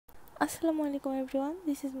আসসালামু আলাইকুম everyone,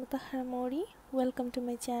 this is মুতাহারা মৌরি। Welcome to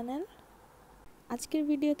my channel. আজকের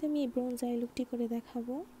ভিডিওতে আমি ব্রোঞ্জ আই লুকটি করে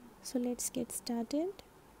দেখাবো। So let's get started.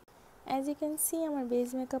 As you can see, আমার বেস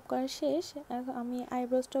মেকআপ করা শেষ। এখন আমি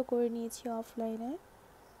আইব্রোজটাও করে নিয়েছি অফলাইনে।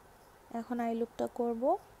 এখন আই লুকটা করব।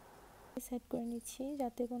 সেট করে নিচ্ছি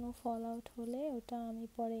যাতে কোনো ফল আউট হলে ওটা আমি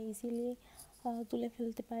পরে ইজিলি তুলে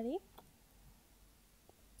ফেলতে পারি।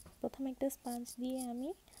 প্রথমে একটা স্পঞ্জ দিয়ে আমি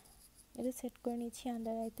এটা সেট করে নিচ্ছি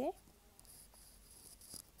আন্ডার আইতে।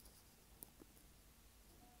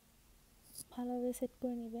 ভালোভাবে সেট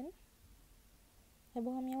করে নেবেন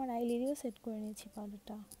এবং আমি আমার আইলিডেও সেট করে নিয়েছি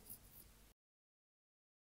পাউডারটা।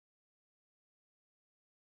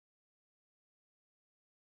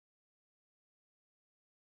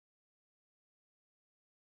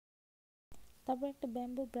 তারপর একটা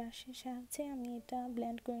ব্যাম্বু ব্রাশের সাহায্যে আমি এটা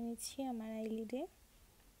ব্লেন্ড করে নিচ্ছি আমার আইলিডে।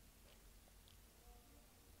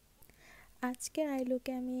 আজকের আই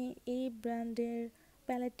লুকে আমি এই ব্র্যান্ডের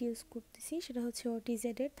প্যালেট ইউজ করতেছি, সেটা হচ্ছে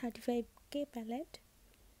ওটিজেডের 35K প্যালেট।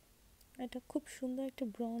 এটা খুব সুন্দর একটা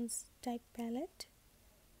ব্রোঞ্জ টাইপ প্যালেট।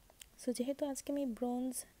 সো যেহেতু আজকে আমি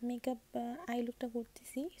ব্রোঞ্জ মেকআপ আই লুকটা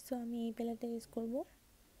করতেছি, সো আমি এই প্যালেটটা ইউজ করব।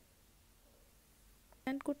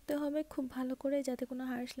 ব্লেন্ড করতে হবে খুব ভালো করে যাতে কোনো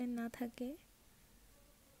হার্শ লাইন না থাকে।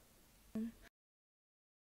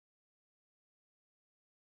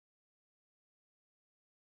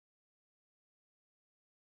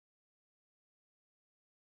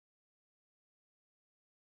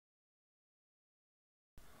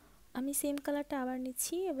 আমি সেম কালারটা আবার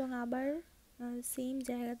নিচ্ছি এবং আবার সেম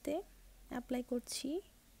জায়গাতে অ্যাপ্লাই করছি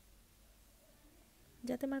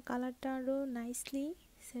যাতে আমার কালারটা আরও নাইসলি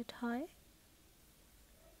সেট হয়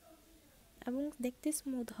এবং দেখতে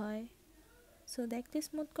স্মুথ হয়। সো দেখতে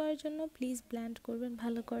স্মুথ করার জন্য প্লিজ ব্লেন্ড করবেন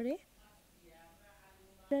ভালো করে।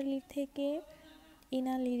 লিড থেকে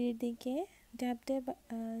ইনার লিডের দিকে ড্যাব ড্যাব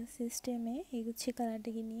সিস্টেমে এগুচ্ছি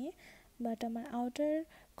কালারটাকে নিয়ে, বাট আমার আউটার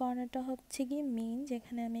কর্নারটা হচ্ছে কি মেইন,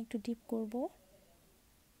 যেখানে আমি একটু ডিপ করব।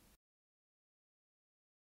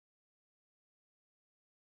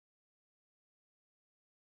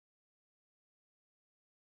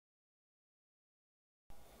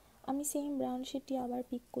 আমি সেম ব্রাউন শেডটি আবার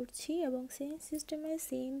পিক করছি এবং সেম সিস্টেমে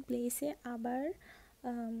সেম প্লেসে আবার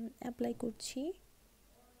অ্যাপ্লাই করছি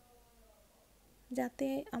যাতে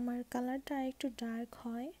আমার কালারটা একটু ডার্ক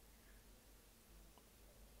হয়।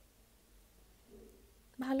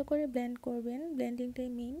 ভালো করে ব্লেন্ড করবেন, ব্লেন্ডিংটাই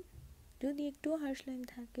মেইন। যদি একটু হার্শ লাইন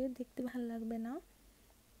থাকে দেখতে ভালো লাগবে না।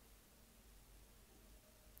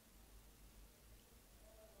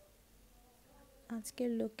 আজকের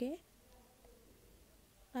লুকে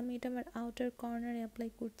আমি এটা আমার আউটার কর্নারে অ্যাপ্লাই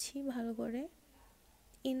করছি ভালো করে।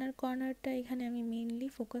 ইনার কর্নারটা এখানে আমি মেইনলি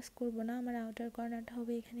ফোকাস করব না, আমার আউটার কর্নারটা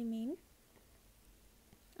হবে এখানে মেইন।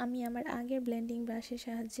 আমি আমার আগের ব্লেন্ডিং ব্রাশের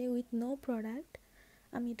সাহায্যে উইথ নো প্রোডাক্ট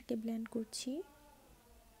আমি এটাকে ব্লেন্ড করছি,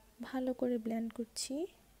 ভালো করে ব্লেন্ড করছি।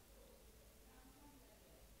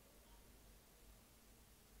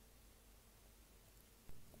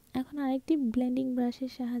 এখন আরেকটি ব্লেন্ডিং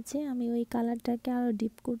ব্রাশের সাহায্যে আমি ওই কালারটাকে আরও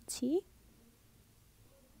ডিপ করছি।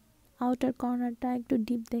 আউটার কর্নারটা একটু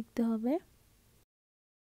ডিপ দেখতে হবে।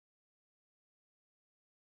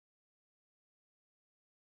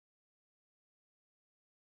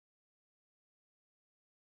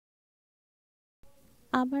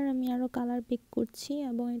 আবার আমি আরও কালার পিক করছি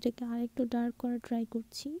এবং এটাকে আরেকটু ডার্ক করা ট্রাই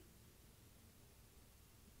করছি।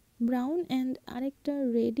 ব্রাউন অ্যান্ড আরেকটা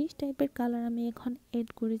রেডিশ টাইপের কালার আমি এখন এড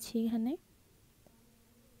করেছি এখানে,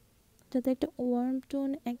 যাতে একটা ওয়ার্ম টোন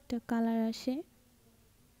একটা কালার আসে।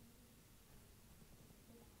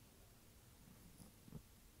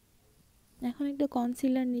 এখন একটা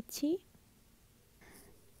কনসিলার নিচ্ছি।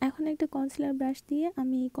 এখন একটা কনসিলার ব্রাশ দিয়ে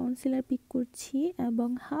আমি কনসিলার পিক করছি এবং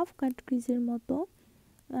হাফ কাট ক্রিজের মতো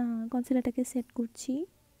কনসিলারটাকে সেট করছি।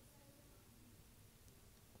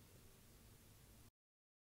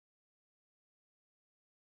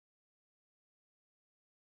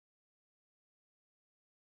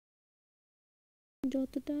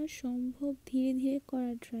 যতটা সম্ভব ধীরে ধীরে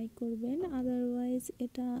করার ট্রাই করবেন, আদারওয়াইজ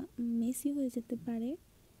এটা মেসি হয়ে যেতে পারে।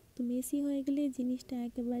 তো মেসি হয়ে গেলে জিনিসটা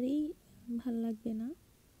একেবারেই ভাল লাগবে না।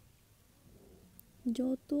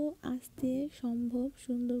 যত আস্তে সম্ভব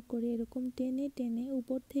সুন্দর করে এরকম টেনে টেনে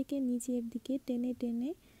উপর থেকে নিচের দিকে টেনে টেনে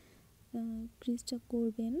ক্রিজটা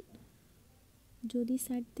করবেন। যদি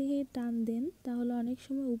সাইড থেকে টান দেন তাহলে অনেক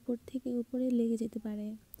সময় উপর থেকে উপরে লেগে যেতে পারে।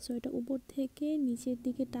 সো এটা উপর থেকে নিচের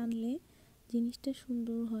দিকে টানলে জিনিসটা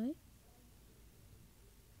সুন্দর হয়।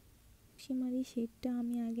 শিমারি শেডটা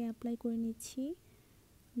আমি আগে অ্যাপ্লাই করে নিচ্ছি,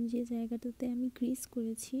 যে জায়গাটাতে আমি ক্রিজ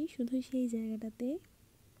করেছি শুধু সেই জায়গাটাতে।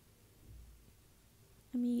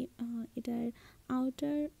 আমি এটার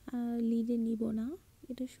আউটার লিডে নিব না,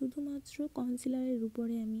 এটা শুধুমাত্র কনসিলারের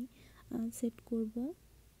উপরে আমি সেট করব।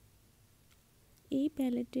 এই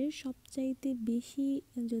প্যালেটের সবচাইতে বেশি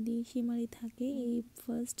যদি শিমারি থাকে এই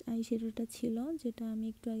ফার্স্ট আই শ্যাডোটা ছিল, যেটা আমি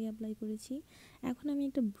একটু আগে অ্যাপ্লাই করেছি। এখন আমি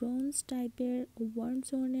একটা ব্রোঞ্জ টাইপের ওয়ার্ম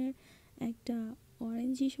টোনের একটা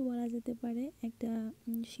অরেঞ্জিশ বলা যেতে পারে একটা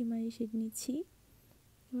শিমারি শেড নিচ্ছি।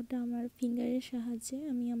 ওটা আমার ফিঙ্গারের সাহায্যে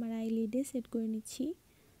আমি আমার আইলিডে সেট করে নিচ্ছি।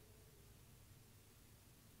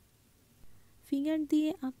 ফিঙ্গার দিয়ে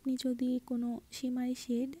আপনি যদি কোনো শিমারি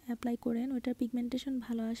শেড অ্যাপ্লাই করেন ওটার পিগমেন্টেশন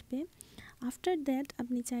ভালো আসবে। আফটার দ্যাট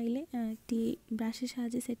আপনি চাইলে একটি ব্রাশের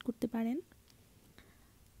সাহায্যে সেট করতে পারেন।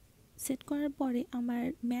 সেট করার পরে আমার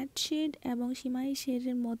ম্যাট শেড এবং শিমারি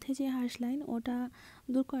শেডের মধ্যে যে হার্শ লাইন ওটা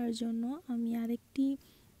দূর করার জন্য আমি আরেকটি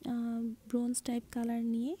ব্রোঞ্জ টাইপ কালার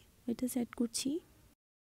নিয়ে ওইটা সেট করছি।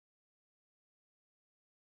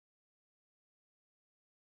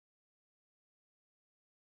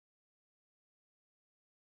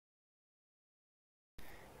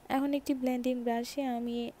 এখন একটি ব্লেন্ডিং ব্রাশে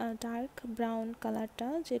আমি ডার্ক ব্রাউন কালারটা,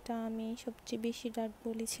 যেটা আমি সবচেয়ে বেশি ডার্ক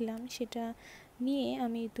বলেছিলাম, সেটা নিয়ে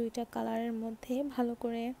আমি দুইটা কালারের মধ্যে ভালো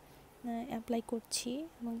করে অ্যাপ্লাই করছি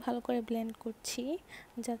এবং ভালো করে ব্লেন্ড করছি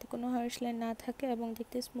যাতে কোনো হার্শ লাইন না থাকে এবং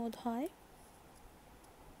দেখতে স্মুথ হয়।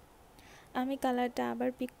 আমি কালারটা আবার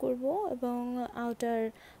পিক করব এবং আউটার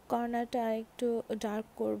কর্নারটা একটু ডার্ক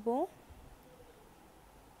করব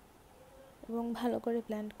এবং ভালো করে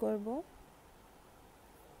ব্লেন্ড করব।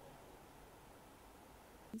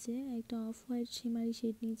 যে একটা অফ হোয়াইট শিমারি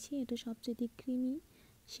শেড নিয়েছি, এটা সবচেয়ে ক্রিমি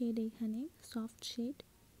শেড, এখানে সফট শেড।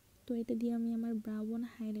 তো এটা দিয়ে আমি আমার ব্রাউন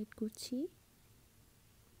হাইলাইট করছি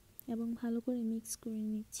এবং ভালো করে মিক্স করে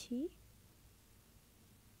নিচ্ছি।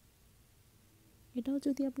 এটাও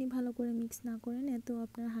যদি আপনি ভালো করে মিক্স না করেন এত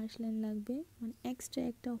আপনার হার্শ লাইন লাগবে, মানে এক্সট্রা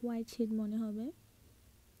একটা হোয়াইট শেড মনে হবে।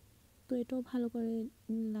 তো এটাও ভালো করে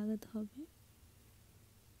লাগাতে হবে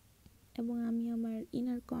এবং আমি আমার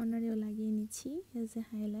ইনার কর্নারেও লাগিয়ে নিচ্ছি এজ এ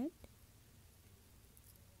হাইলাইট।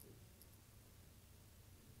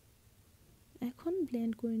 এখন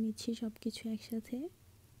ব্লেন্ড করে নিচ্ছি সব কিছু একসাথে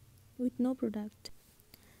উইথ নো প্রোডাক্ট।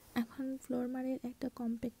 এখন ফ্লোরমারের একটা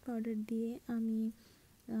কম্প্যাক্ট পাউডার দিয়ে আমি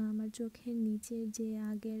আমার চোখের নিচে যে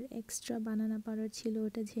আগের এক্সট্রা বানানা পাউডার ছিল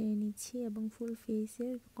ওটা ঝেড়ে নিচ্ছি এবং ফুল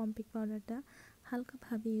ফেসের কম্প্যাক্ট পাউডারটা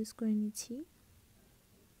হালকাভাবে ইউজ করে নিচ্ছি।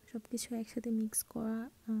 সব কিছু একসাথে মিক্স করা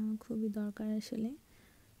খুবই দরকার আসলে,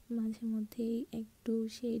 মাঝে মধ্যেই একটু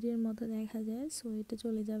শেডের মতো দেখা যায়, সো এটা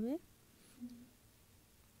চলে যাবে।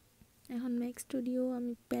 এখন ম্যাক স্টুডিও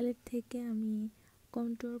আমি প্যালেট থেকে আমি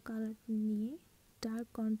কন্ট্রোর কালার নিয়ে ডার্ক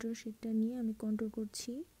কন্ট্রোর শেডটা নিয়ে আমি কন্ট্রোর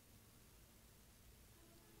করছি।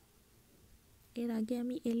 এর আগে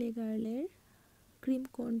আমি এলএ গার্লের ক্রিম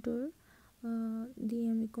কন্ট্রোর দিয়ে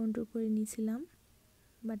আমি কন্ট্রোর করে নিয়েছিলাম,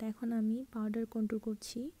 বাট এখন আমি পাউডার কন্ট্রোর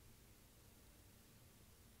করছি।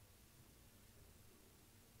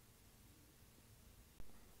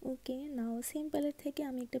 ওকে, নাও সেম প্যালেট থেকে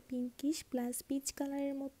আমি একটা পিঙ্কিশ প্লাস পিচ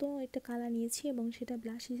কালারের মতো একটা কালার নিয়েছি এবং সেটা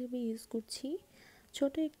ব্লাশ হিসেবে ইউজ করছি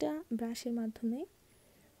ছোট একটা ব্রাশের মাধ্যমে।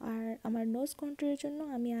 আর আমার নোজ কন্ট্রোরের জন্য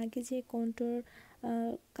আমি আগে যে কন্ট্রোর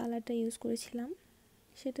কালারটা ইউজ করেছিলাম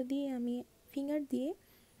সেটা দিয়ে আমি ফিঙ্গার দিয়ে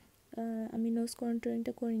আমি নোজ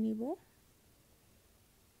কন্ট্রোরিংটা করে নিব।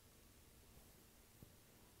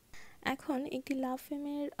 এখন একটি লাভ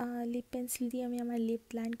ফেমের লিপ পেন্সিল দিয়ে আমি আমার লিপ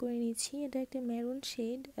লাইন করে নিচ্ছি। এটা একটা মেরুন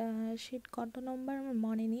শেড, কত নম্বর আমার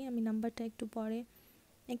মনে নেই, আমি নাম্বারটা একটু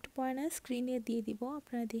পরে না স্ক্রিনে দিয়ে দিব,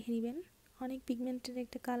 আপনারা দেখে নেবেন। অনেক পিগমেন্টেড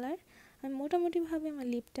একটা কালার। আমি মোটামুটিভাবে আমার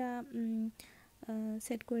লিপটা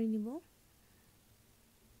সেট করে নিব।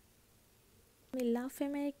 আমি লাভ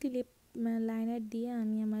ফেমের একটি লিপ লাইনার দিয়ে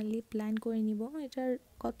আমি আমার লিপ লাইন করে নিব। এটার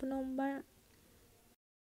কত নম্বর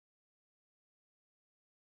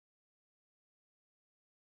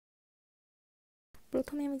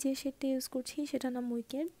প্রথমে আমি যে শেডটা ইউজ করছি সেটার নাম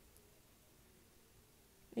উইকেড।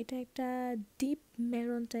 এটা একটা ডিপ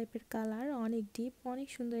মেরুন টাইপের কালার, অনেক ডিপ, অনেক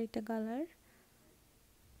সুন্দর একটা কালার।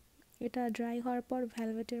 এটা ড্রাই হওয়ার পর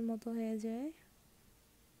ভেলভেটের মতো হয়ে যায়।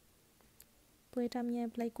 তো এটা আমি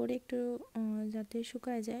অ্যাপ্লাই করে একটু যাতে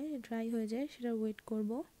শুকায় যায়, ড্রাই হয়ে যায়, সেটা ওয়েট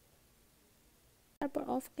করব। তারপর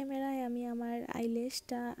অফ ক্যামেরায় আমি আমার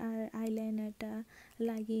আইল্যাশটা আর আইলাইনারটা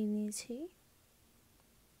লাগিয়ে নিয়েছি।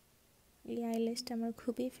 এই আইল্যাশটা আমার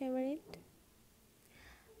খুবই ফেভারিট।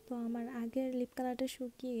 তো আমার আগের লিপ কালারটা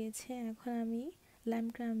শুকিয়ে গেছে, এখন আমি লাইম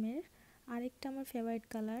ক্রামের আরেকটা আমার ফেভারিট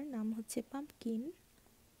কালার, নাম হচ্ছে পাম্পকিন,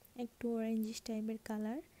 একটু অরেঞ্জিশ টাইপের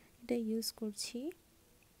কালার, এটা ইউজ করছি।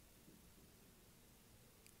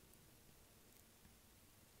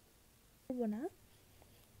 করব না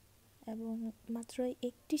এবং মাত্র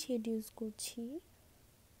একটি শেড ইউজ করছি।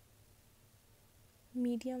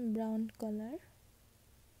 মিডিয়াম ব্রাউন কালার,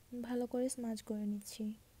 ভালো করে স্মাজ করে নিচ্ছি।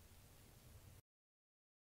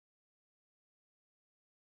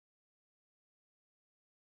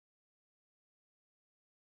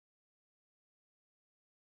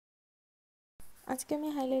 আজকে আমি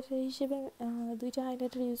হাইলাইটার হিসেবে দুইটা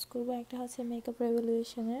হাইলাইটার ইউজ করব। একটা হচ্ছে মেকআপ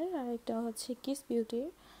রেভলিউশনের, আর একটা হচ্ছে কিস বিউটির।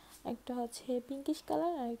 একটা হচ্ছে পিঙ্কিশ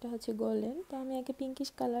কালার আর একটা হচ্ছে গোল্ডেন। তো আমি আগে পিঙ্কিশ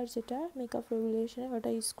কালার যেটা মেকআপ রেভলিউশনের ওটা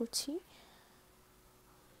ইউজ করছি,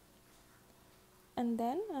 অ্যান্ড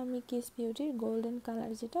দেন আমি কিস বিউটির গোল্ডেন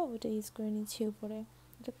কালার যেটা ওটা ইউজ করে নিচ্ছি উপরে।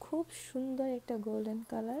 এটা খুব সুন্দর একটা গোল্ডেন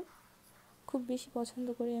কালার, খুব বেশি পছন্দ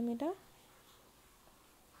করি আমি এটা।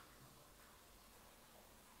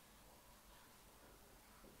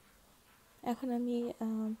 এখন আমি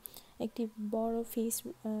একটি বড় ফেস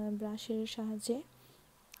ব্রাশের সাহায্যে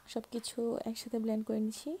সব কিছু একসাথে ব্লেন্ড করে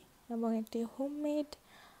নিচ্ছি, এবং একটি হোমমেড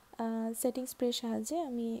সেটিং স্প্রের সাহায্যে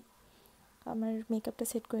আমি আমার মেকআপটা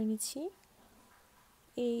সেট করে নিচ্ছি।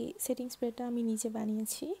 এই সেটিং স্প্রেটা আমি নিজে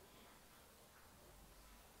বানিয়েছি।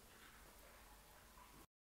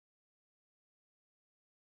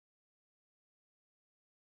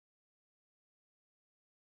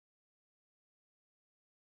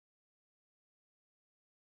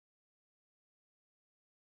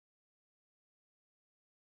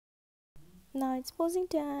 Now it's posing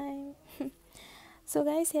time. So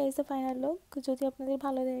guys, here is the final look. যদি আপনাদের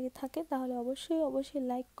ভালো লেগে থাকে তাহলে অবশ্যই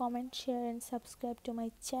like, comment, share and subscribe to my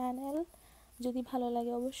channel. যদি ভালো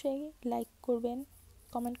লাগে অবশ্যই লাইক করবেন,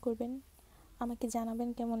 কমেন্ট করবেন, আমাকে জানাবেন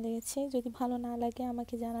কেমন লেগেছে। যদি ভালো না লাগে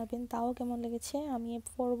আমাকে জানাবেন তাও কেমন লেগেছে, আমি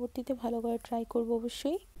পরবর্তীতে ভালো করে ট্রাই করব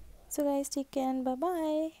অবশ্যই। So guys, take care, bye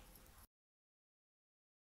bye.